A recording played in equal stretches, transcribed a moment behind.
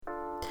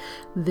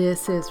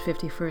This is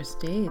 51st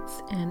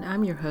Dates, and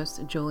I'm your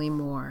host, Jolie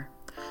Moore.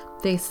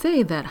 They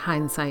say that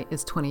hindsight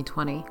is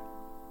 20/20.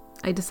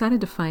 I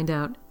decided to find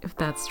out if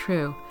that's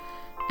true.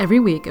 Every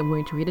week, I'm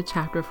going to read a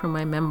chapter from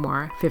my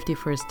memoir,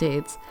 51st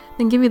Dates,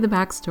 then give you the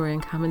backstory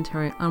and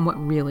commentary on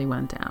what really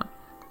went down.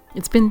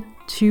 It's been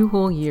 2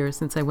 whole years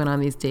since I went on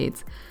these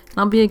dates, and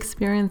I'll be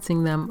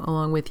experiencing them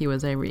along with you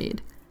as I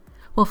read.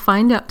 We'll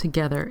find out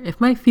together if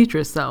my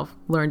future self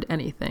learned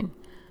anything.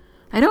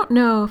 I don't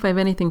know if I have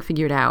anything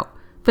figured out,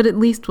 but at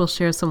least we'll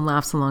share some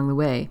laughs along the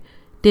way.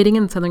 Dating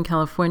in Southern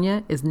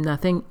California is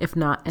nothing if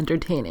not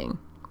entertaining.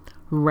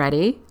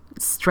 Ready?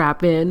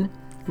 Strap in.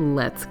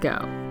 Let's go.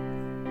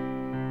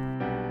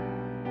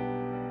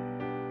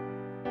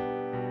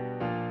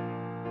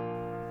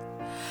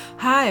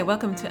 Hi,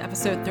 welcome to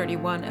episode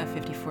 31 of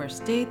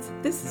 51st Dates.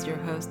 This is your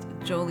host,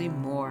 Jolie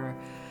Moore.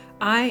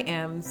 I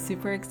am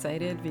super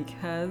excited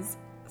because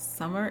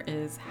summer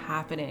is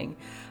happening.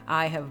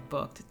 I have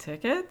booked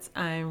tickets.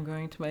 I'm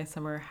going to my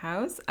summer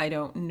house. I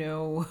don't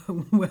know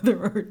whether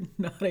or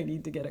not I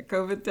need to get a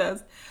COVID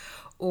test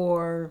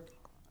or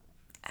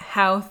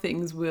how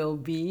things will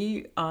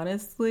be,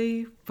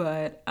 honestly,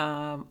 but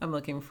I'm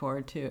looking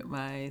forward to it.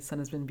 My son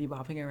has been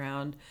bebopping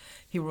around.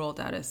 He rolled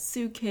out a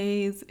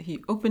suitcase.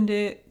 He opened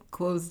it,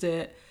 closed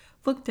it,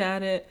 looked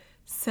at it,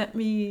 sent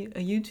me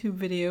a YouTube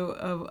video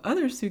of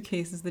other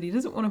suitcases that he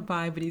doesn't want to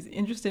buy, but he's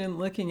interested in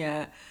looking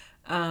at.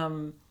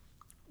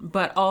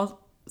 But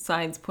all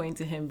signs point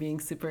to him being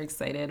super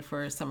excited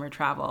for summer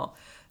travel.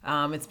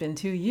 It's been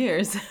 2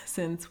 years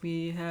since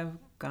we have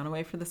gone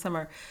away for the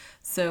summer.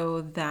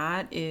 So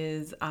that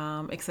is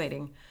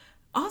exciting.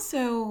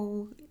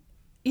 Also,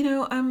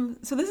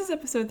 so this is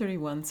episode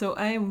 31. So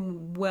I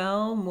am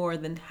well more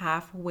than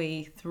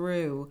halfway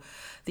through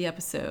the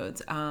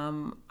episodes.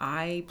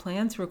 I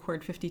plan to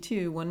record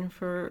 52, one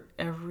for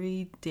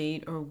every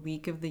date or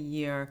week of the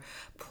year.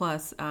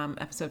 Plus,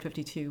 episode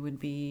 52 would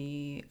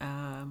be,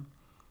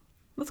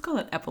 let's call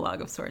it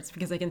epilogue of sorts,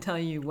 because I can tell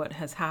you what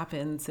has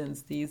happened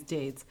since these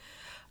dates,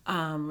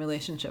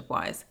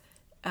 relationship-wise.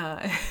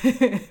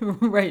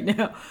 Right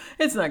now,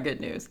 it's not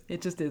good news.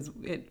 It just is.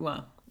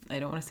 I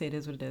don't want to say it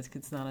is what it is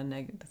because it's not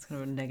that's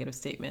kind of a negative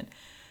statement.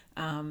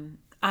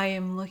 I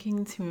am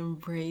looking to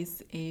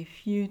embrace a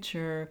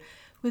future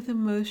with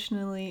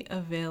emotionally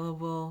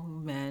available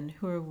men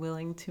who are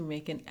willing to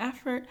make an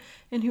effort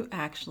and who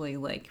actually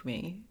like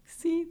me.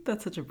 See,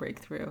 that's such a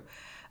breakthrough.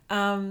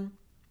 I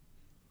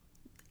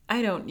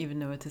don't even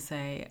know what to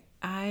say.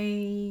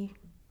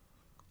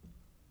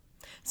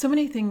 So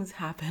many things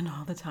happen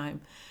all the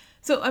time.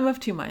 So I'm of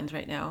 2 minds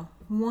right now.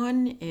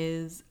 One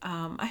is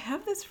I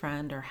have this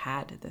friend, or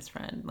had this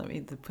friend. Let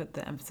me put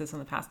the emphasis on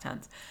the past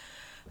tense.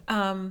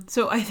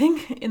 So I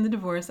think in the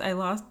divorce, I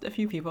lost a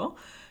few people.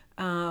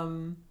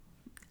 And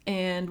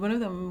one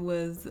of them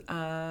was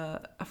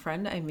a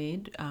friend I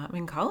made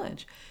in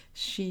college.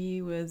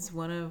 She was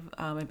one of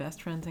my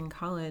best friends in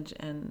college,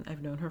 and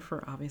I've known her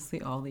for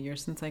obviously all the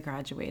years since I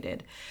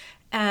graduated.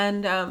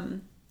 And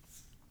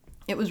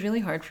it was really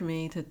hard for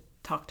me to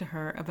talk to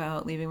her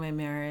about leaving my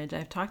marriage.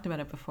 I've talked about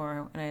it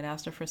before, and I'd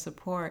asked her for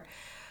support.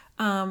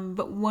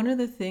 But one of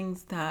the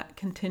things that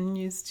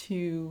continues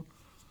to,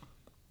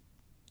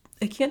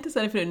 I can't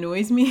decide if it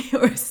annoys me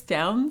or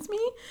astounds me,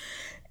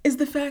 is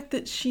the fact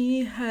that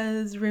she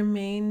has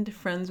remained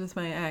friends with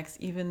my ex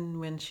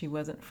even when she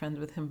wasn't friends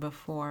with him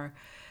before.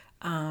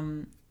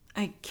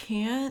 I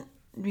can't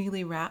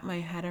really wrap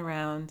my head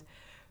around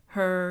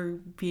her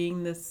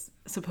being this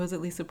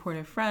supposedly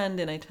supportive friend,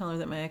 and I tell her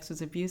that my ex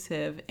was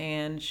abusive,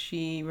 and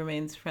she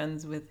remains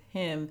friends with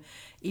him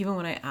even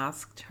when I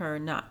asked her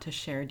not to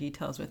share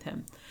details with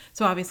him.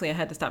 So obviously I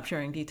had to stop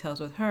sharing details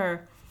with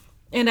her.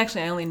 And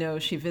actually I only know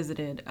she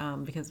visited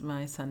because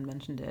my son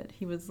mentioned it.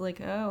 He was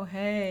like, oh,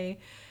 hey,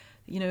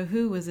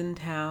 who was in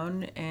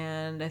town,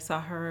 and I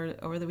saw her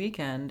over the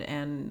weekend,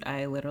 and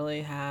I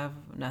literally have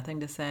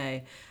nothing to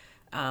say.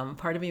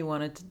 Part of me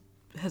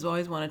has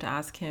always wanted to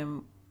ask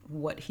him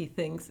what he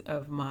thinks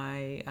of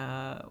my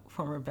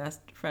former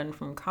best friend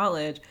from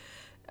college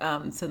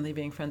suddenly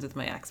being friends with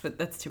my ex, but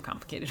that's too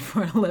complicated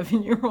for an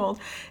 11-year-old.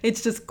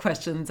 It's just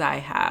questions I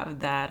have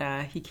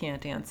that he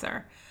can't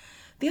answer.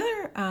 The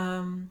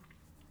other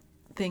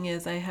thing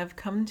is I have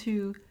come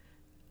to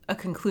a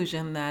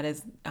conclusion that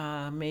has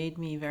made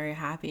me very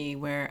happy,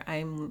 where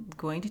I'm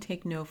going to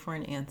take no for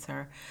an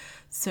answer.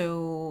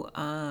 So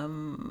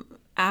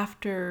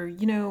after,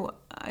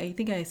 I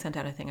think I sent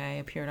out a thing. I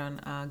appeared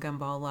on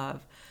Gumball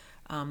Love,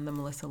 the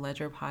Melissa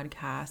Ledger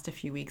podcast a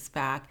few weeks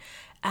back.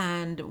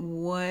 And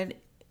what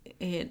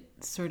it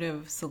sort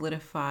of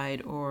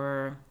solidified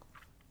or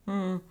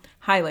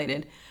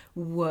highlighted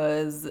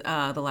was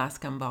the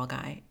last Gumball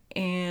guy.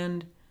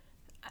 And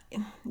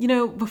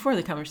before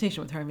the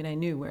conversation with her, I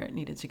knew where it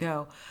needed to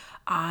go.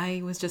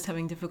 I was just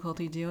having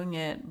difficulty doing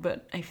it,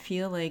 but I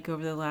feel like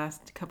over the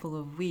last couple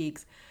of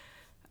weeks,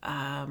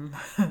 I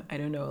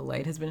don't know, a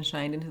light has been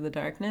shined into the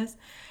darkness,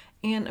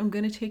 and I'm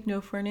going to take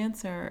no for an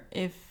answer.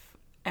 If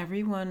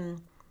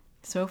everyone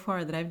so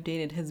far that I've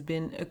dated has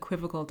been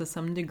equivocal to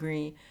some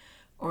degree,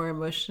 or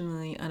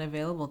emotionally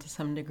unavailable to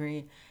some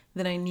degree,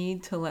 then I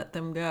need to let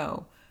them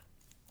go.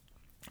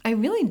 I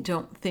really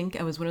don't think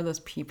I was one of those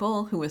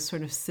people who was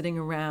sort of sitting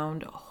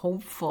around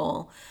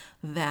hopeful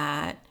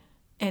that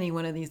any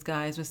one of these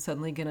guys was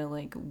suddenly going to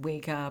like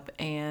wake up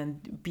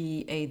and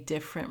be a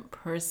different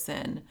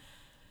person.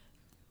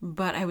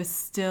 But I was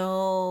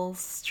still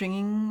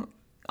stringing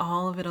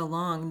all of it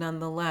along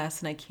nonetheless,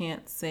 and I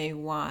can't say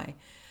why.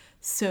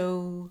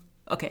 So,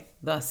 okay,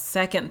 the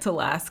second to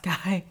last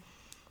guy,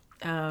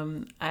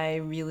 I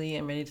really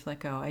am ready to let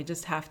go. I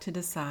just have to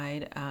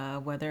decide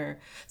whether.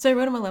 So I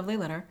wrote him a lovely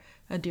letter,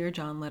 a Dear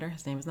John letter.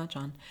 His name is not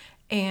John.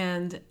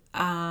 And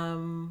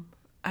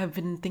I've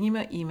been thinking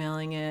about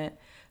emailing it.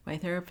 My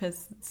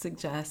therapist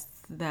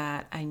suggests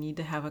that I need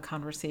to have a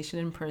conversation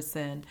in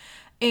person.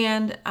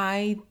 And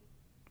I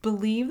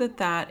believe that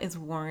that is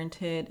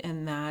warranted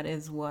and that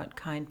is what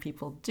kind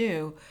people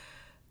do.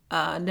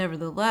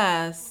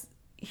 Nevertheless,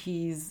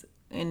 he's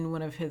in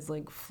one of his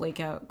like flake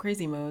out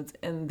crazy modes,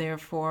 and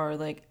therefore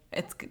like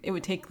it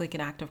would take like an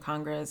act of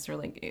Congress, or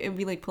like it would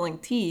be like pulling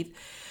teeth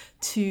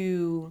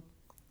to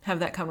have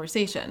that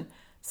conversation.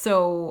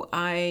 So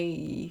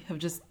I have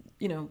just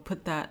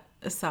put that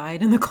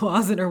aside in the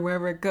closet or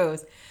wherever it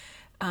goes.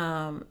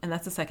 And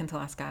that's the second to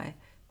last guy.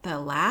 The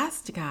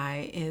last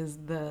guy is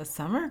the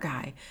summer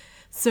guy.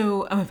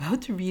 So I'm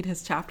about to read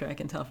his chapter. I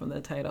can tell from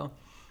the title.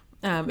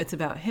 It's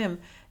about him.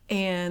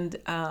 And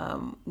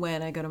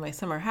when I go to my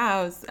summer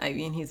house, I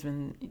mean, he's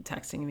been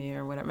texting me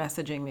or whatever,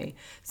 messaging me.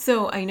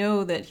 So I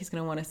know that he's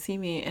going to want to see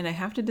me. And I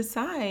have to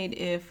decide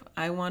if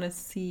I want to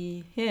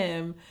see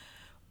him,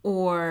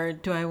 or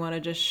do I want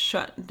to just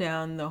shut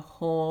down the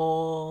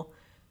whole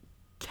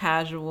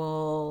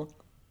casual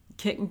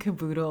kit and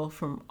caboodle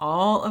from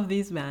all of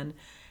these men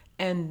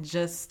and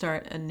just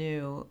start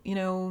anew.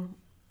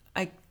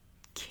 I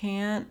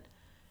can't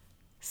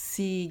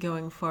see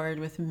going forward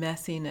with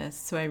messiness,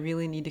 so I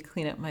really need to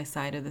clean up my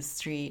side of the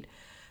street.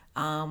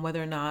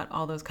 Whether or not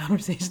all those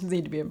conversations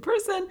need to be in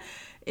person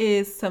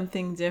is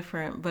something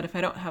different, but if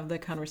I don't have the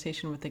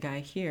conversation with the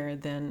guy here,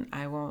 then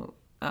I won't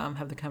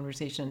have the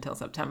conversation until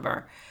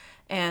September,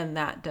 and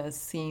that does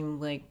seem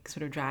like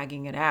sort of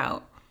dragging it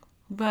out.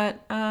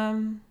 But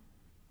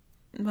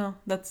well,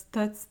 that's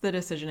the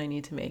decision I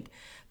need to make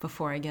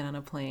before I get on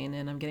a plane,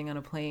 and I'm getting on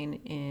a plane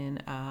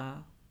in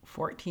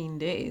 14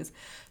 days.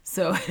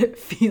 So it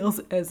feels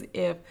as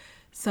if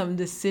some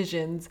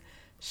decisions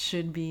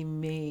should be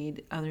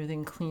made other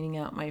than cleaning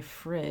out my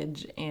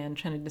fridge and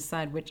trying to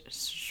decide which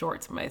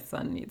shorts my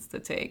son needs to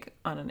take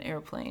on an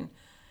airplane,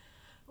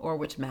 or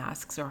which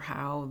masks, or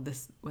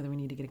whether we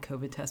need to get a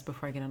COVID test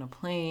before I get on a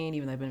plane,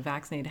 even though I've been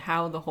vaccinated,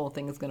 how the whole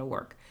thing is going to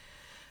work.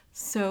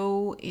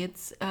 So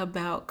it's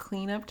about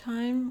cleanup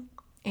time.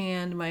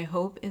 And my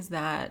hope is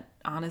that,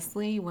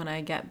 honestly, when I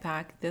get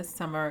back this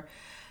summer,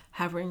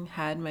 having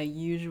had my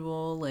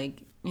usual,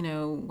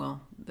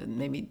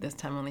 maybe this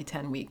time only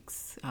 10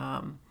 weeks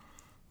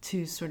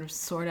to sort of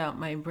sort out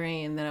my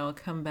brain, that I will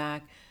come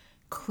back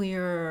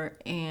clearer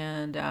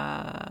and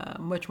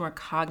much more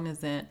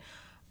cognizant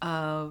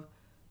of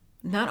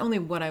not only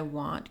what I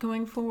want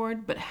going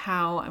forward, but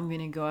how I'm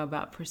going to go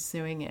about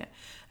pursuing it.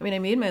 I mean, I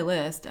made my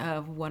list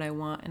of what I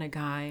want in a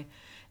guy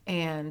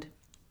and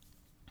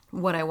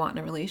what I want in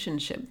a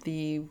relationship.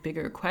 The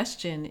bigger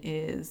question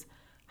is,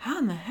 how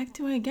in the heck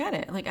do I get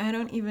it? Like, I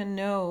don't even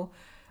know.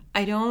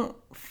 I don't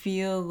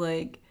feel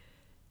like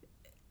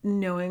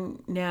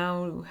knowing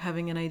now,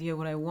 having an idea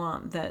what I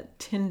want, that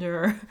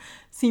Tinder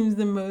seems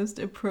the most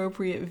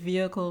appropriate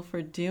vehicle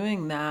for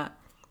doing that.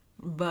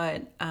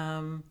 But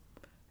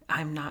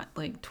I'm not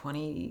like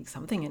 20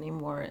 something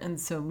anymore. And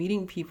so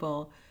meeting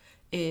people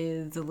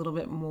is a little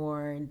bit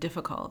more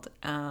difficult.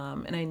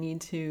 And I need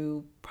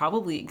to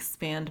probably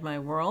expand my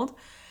world.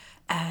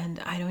 And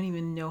I don't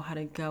even know how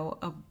to go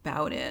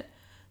about it.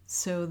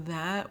 So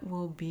that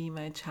will be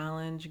my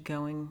challenge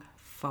going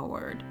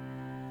forward.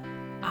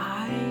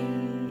 I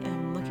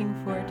am looking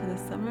forward to the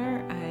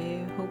summer.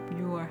 I hope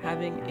you are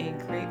having a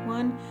great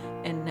one.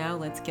 And now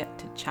let's get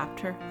to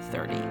chapter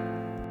 30.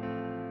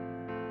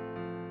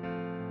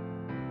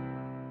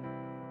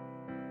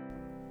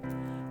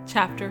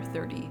 Chapter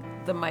 30,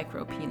 The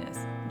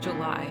Micropenis,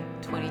 July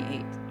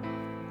 28.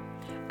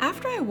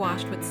 After I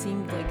washed what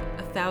seemed like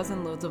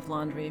 1,000 loads of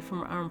laundry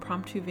from our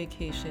impromptu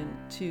vacation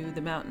to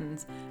the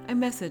mountains, I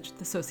messaged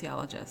the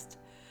sociologist.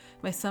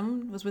 My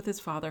son was with his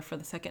father for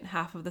the second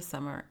half of the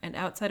summer, and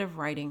outside of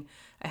writing,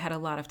 I had a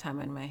lot of time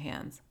on my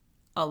hands.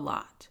 A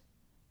lot.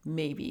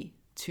 Maybe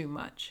too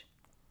much.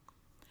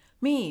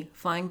 Me,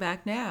 flying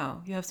back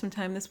now. You have some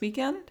time this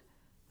weekend?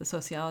 The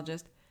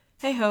sociologist.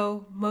 Hey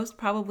ho, most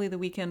probably the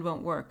weekend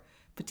won't work,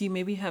 but do you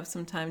maybe have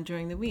some time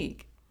during the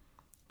week?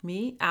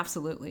 Me?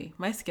 Absolutely.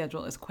 My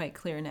schedule is quite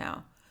clear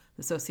now.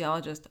 The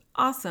sociologist.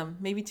 Awesome.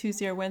 Maybe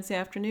Tuesday or Wednesday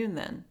afternoon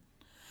then.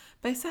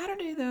 By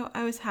Saturday, though,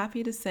 I was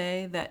happy to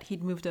say that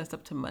he'd moved us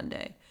up to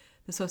Monday.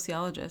 The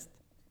sociologist.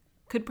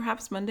 Could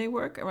perhaps Monday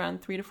work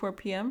around 3 to 4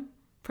 p.m.?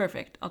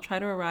 Perfect. I'll try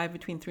to arrive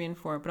between 3 and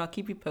 4, but I'll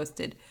keep you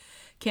posted.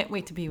 Can't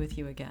wait to be with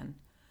you again.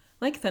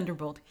 Like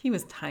Thunderbolt, he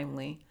was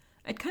timely.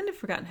 I'd kind of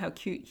forgotten how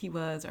cute he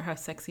was or how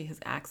sexy his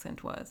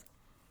accent was.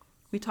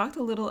 We talked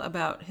a little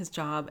about his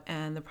job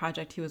and the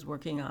project he was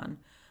working on,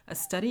 a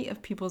study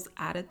of people's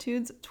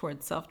attitudes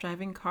toward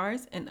self-driving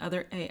cars and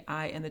other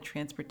AI in the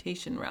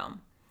transportation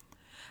realm.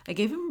 I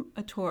gave him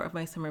a tour of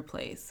my summer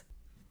place.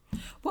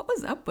 What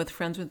was up with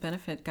friends with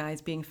benefit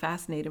guys being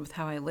fascinated with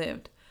how I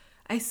lived?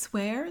 I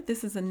swear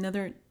this is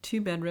another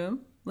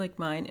two-bedroom like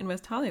mine in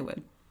West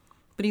Hollywood.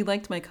 But he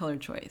liked my color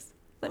choice.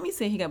 Let me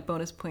say he got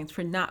bonus points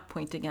for not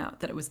pointing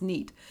out that it was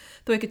neat,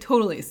 though I could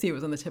totally see it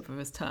was on the tip of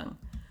his tongue.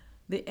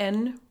 The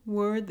N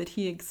word that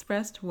he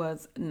expressed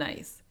was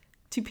nice.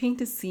 To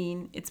paint a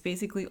scene, it's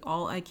basically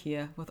all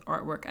IKEA with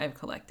artwork I've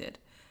collected.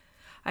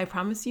 I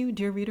promise you,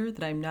 dear reader,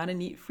 that I'm not a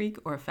neat freak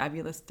or a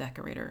fabulous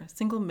decorator.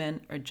 Single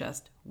men are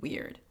just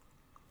weird.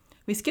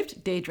 We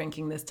skipped day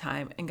drinking this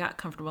time and got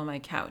comfortable on my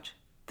couch.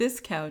 This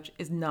couch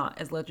is not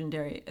as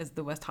legendary as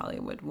the West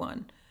Hollywood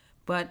one,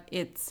 but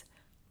it's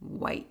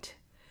white.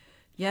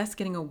 Yes,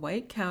 getting a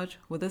white couch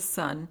with a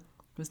sun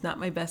was not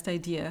my best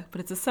idea,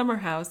 but it's a summer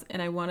house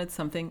and I wanted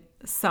something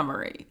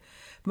summery.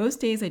 Most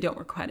days I don't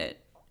regret it,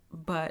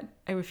 but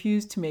I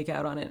refuse to make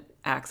out on it.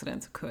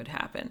 Accidents could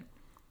happen.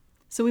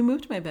 So we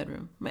moved to my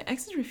bedroom. My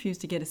exes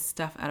refused to get his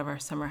stuff out of our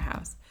summer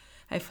house.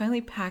 I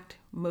finally packed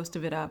most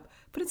of it up,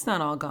 but it's not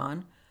all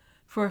gone.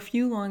 For a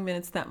few long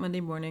minutes that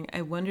Monday morning,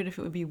 I wondered if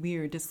it would be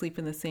weird to sleep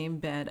in the same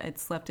bed I'd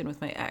slept in with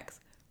my ex.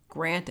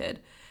 Granted,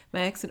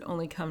 my ex had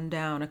only come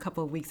down a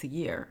couple of weeks a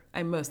year.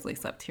 I mostly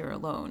slept here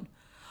alone.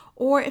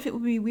 Or if it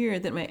would be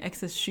weird that my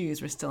ex's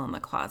shoes were still in the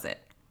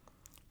closet.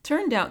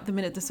 Turned out the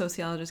minute the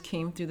sociologist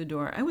came through the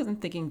door, I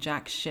wasn't thinking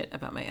jack shit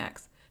about my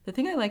ex. The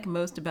thing I like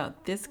most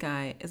about this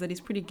guy is that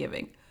he's pretty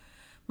giving.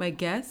 My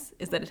guess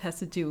is that it has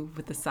to do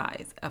with the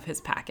size of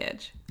his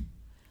package.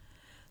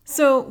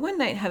 So one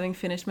night, having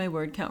finished my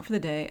word count for the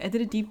day, I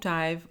did a deep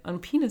dive on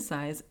penis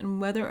size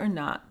and whether or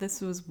not this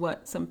was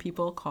what some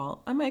people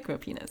call a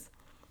micropenis.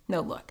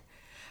 Now look,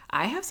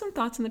 I have some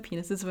thoughts on the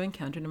penises I've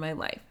encountered in my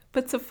life,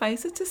 but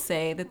suffice it to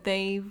say that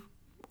they've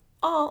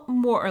all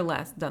more or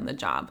less done the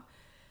job.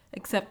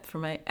 Except for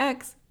my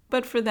ex,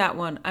 but for that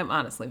one, I'm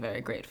honestly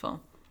very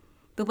grateful.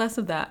 The less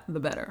of that, the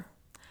better.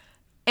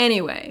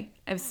 Anyway,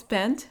 I've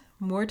spent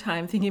more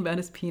time thinking about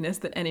his penis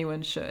than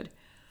anyone should.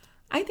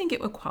 I think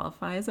it would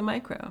qualify as a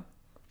micro.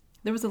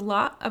 There was a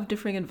lot of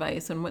differing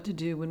advice on what to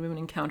do when women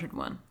encountered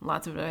one.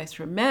 Lots of advice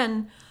from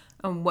men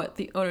on what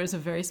the owners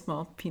of very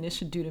small penis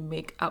should do to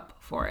make up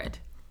for it.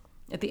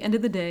 At the end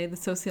of the day, the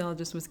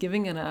sociologist was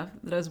giving enough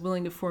that I was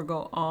willing to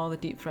forego all the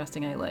deep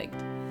thrusting I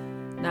liked.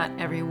 Not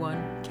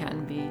everyone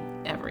can be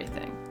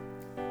everything.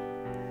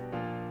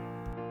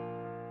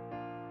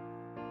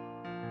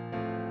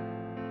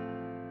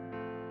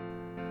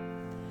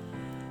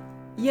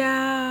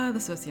 Yeah, the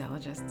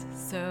sociologist.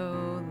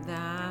 So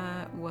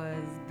that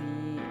was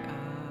the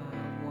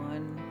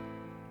one,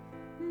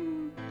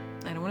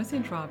 I don't want to say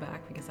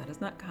drawback because that is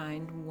not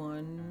kind,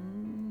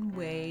 one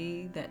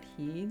way that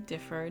he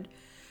differed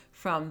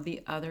from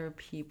the other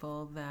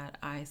people that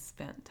I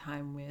spent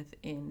time with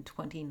in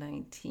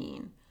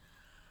 2019.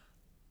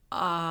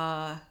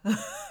 I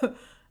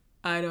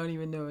don't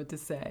even know what to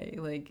say.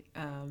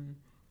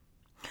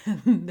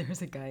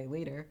 There's a guy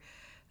later,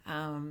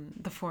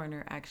 the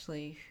foreigner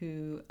actually,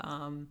 who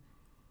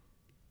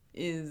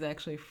is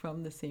actually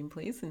from the same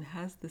place and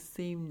has the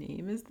same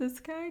name as this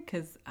guy.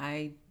 Because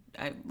I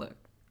look,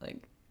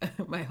 like,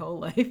 my whole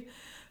life,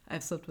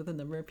 I've slept with a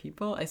number of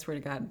people. I swear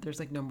to God, there's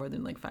like no more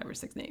than like 5 or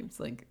 6 names.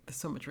 Like, there's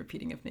so much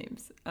repeating of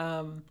names.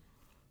 I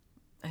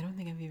don't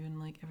think I've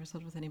even like ever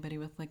slept with anybody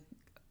with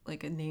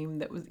like a name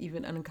that was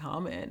even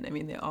uncommon. I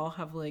mean, they all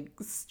have like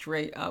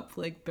straight up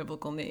like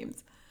biblical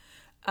names.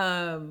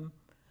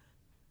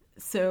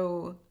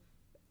 So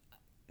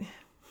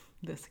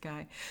this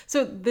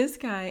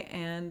guy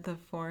and the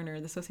foreigner,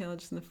 the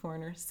sociologist and the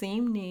foreigner,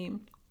 same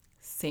name,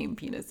 same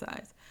penis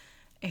size.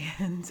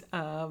 And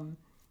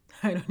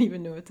I don't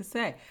even know what to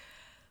say.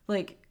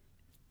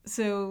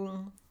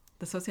 So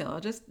the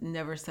sociologist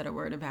never said a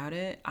word about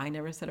it. I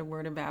never said a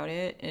word about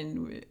it.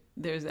 And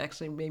there's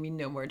actually maybe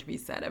no more to be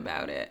said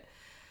about it.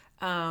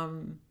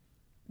 On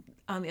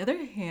the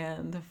other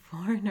hand, the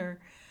foreigner,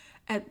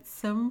 at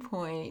some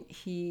point,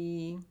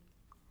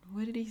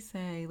 what did he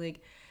say?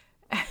 Like,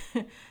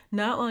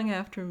 not long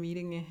after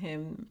meeting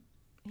him,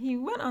 he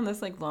went on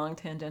this like long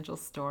tangential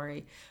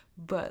story.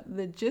 But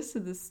the gist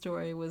of the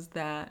story was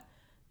that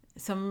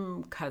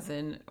some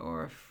cousin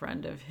or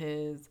friend of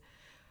his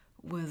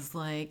was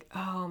like,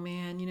 oh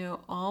man,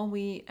 all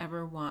we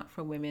ever want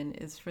for women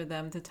is for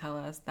them to tell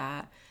us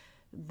that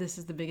this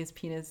is the biggest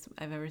penis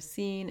I've ever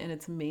seen and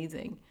it's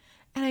amazing.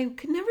 And I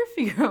could never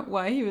figure out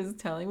why he was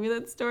telling me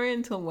that story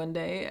until one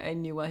day I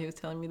knew why he was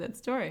telling me that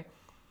story.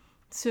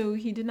 So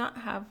he did not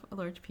have a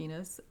large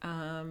penis,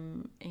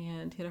 and he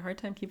had a hard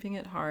time keeping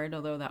it hard,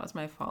 although that was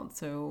my fault.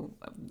 So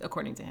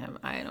according to him,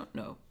 I don't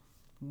know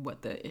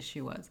what the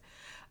issue was.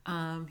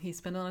 He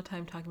spent a lot of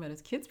time talking about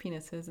his kids'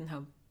 penises and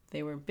how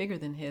they were bigger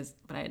than his,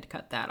 but I had to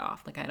cut that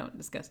off. Like, I don't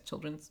discuss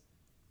children's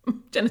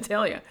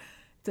genitalia.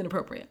 It's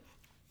inappropriate.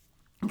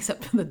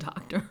 except for the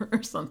doctor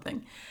or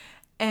something.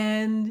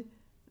 And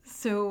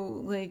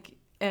so like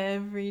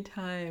every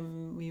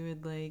time we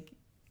would like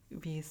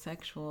be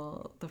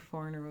sexual, the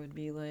foreigner would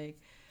be like,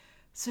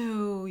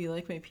 so you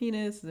like my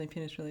penis? Is my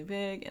penis really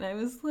big? And I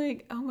was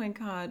like, oh my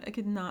God, I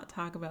could not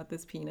talk about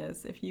this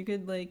penis. If you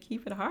could like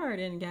keep it hard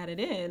and get it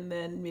in,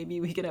 then maybe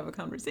we could have a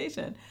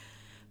conversation.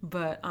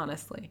 But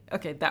honestly,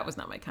 okay, that was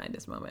not my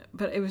kindest moment,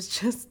 but it was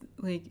just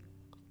like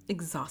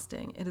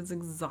exhausting. It is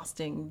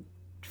exhausting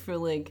for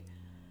like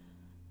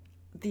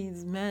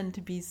these men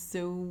to be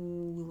so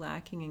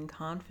lacking in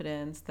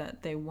confidence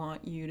that they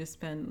want you to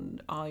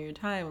spend all your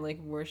time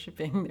like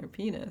worshiping their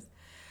penis.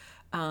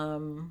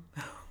 Um,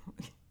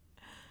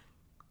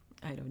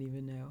 I don't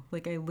even know.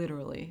 Like, I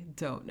literally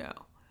don't know.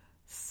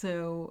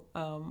 So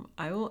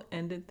I will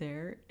end it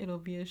there. It'll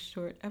be a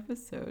short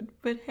episode,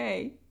 but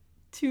hey,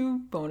 two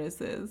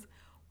bonuses.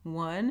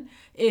 One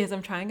is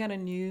I'm trying out a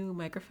new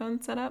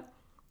microphone setup,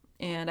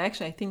 and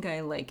actually I think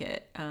I like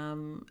it.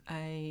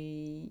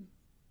 I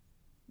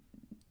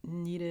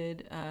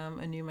needed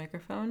a new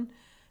microphone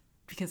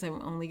because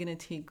I'm only gonna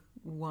take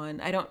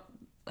one. I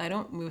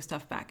don't move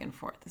stuff back and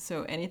forth,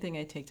 so anything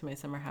I take to my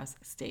summer house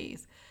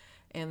stays.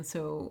 And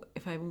so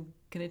if I'm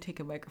going to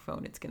take a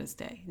microphone, it's going to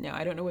stay. Now,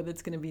 I don't know whether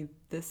it's going to be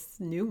this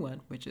new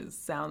one, which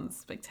sounds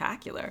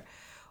spectacular,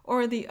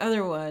 or the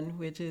other one,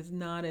 which is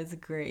not as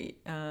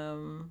great.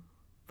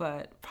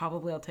 But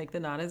probably I'll take the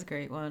not as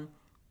great one,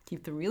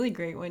 keep the really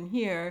great one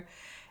here,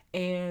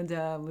 and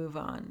move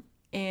on.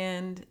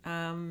 And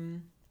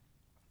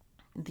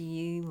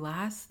the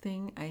last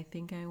thing I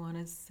think I want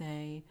to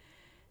say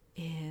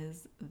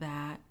is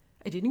that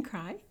I didn't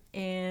cry.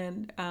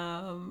 And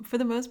for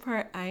the most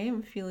part, I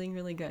am feeling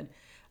really good.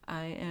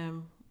 I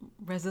am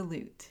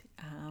resolute.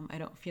 I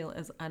don't feel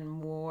as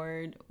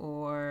unmoored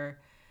or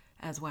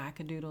as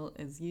wackadoodle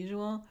as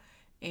usual.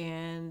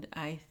 And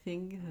I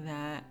think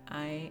that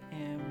I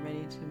am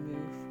ready to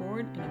move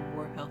forward in a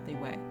more healthy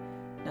way.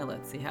 Now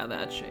let's see how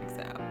that shakes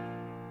out.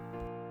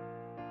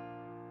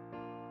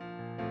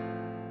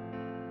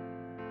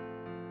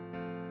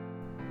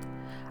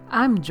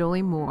 I'm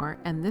Jolie Moore,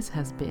 and this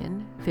has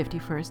been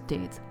 51st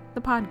Dates,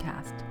 the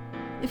podcast.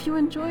 If you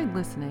enjoyed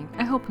listening,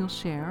 I hope you'll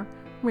share,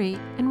 rate,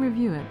 and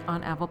review it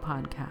on Apple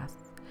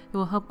Podcasts. It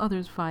will help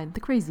others find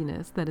the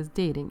craziness that is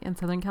dating in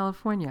Southern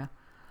California.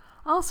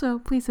 Also,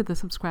 please hit the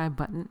subscribe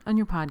button on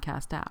your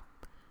podcast app.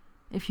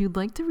 If you'd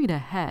like to read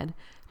ahead,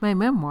 my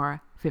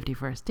memoir,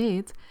 51st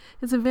Dates,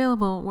 is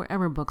available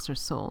wherever books are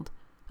sold.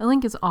 A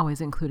link is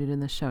always included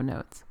in the show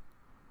notes.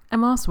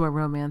 I'm also a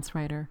romance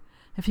writer.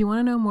 If you want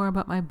to know more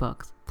about my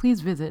books,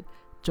 please visit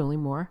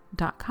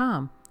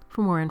joliemoore.com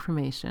for more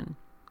information.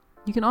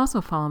 You can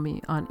also follow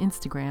me on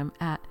Instagram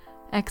at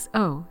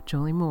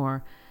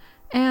xojoliemoore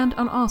and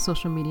on all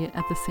social media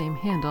at the same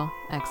handle,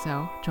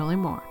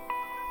 xojoliemoore.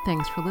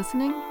 Thanks for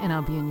listening, and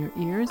I'll be in your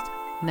ears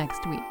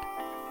next week.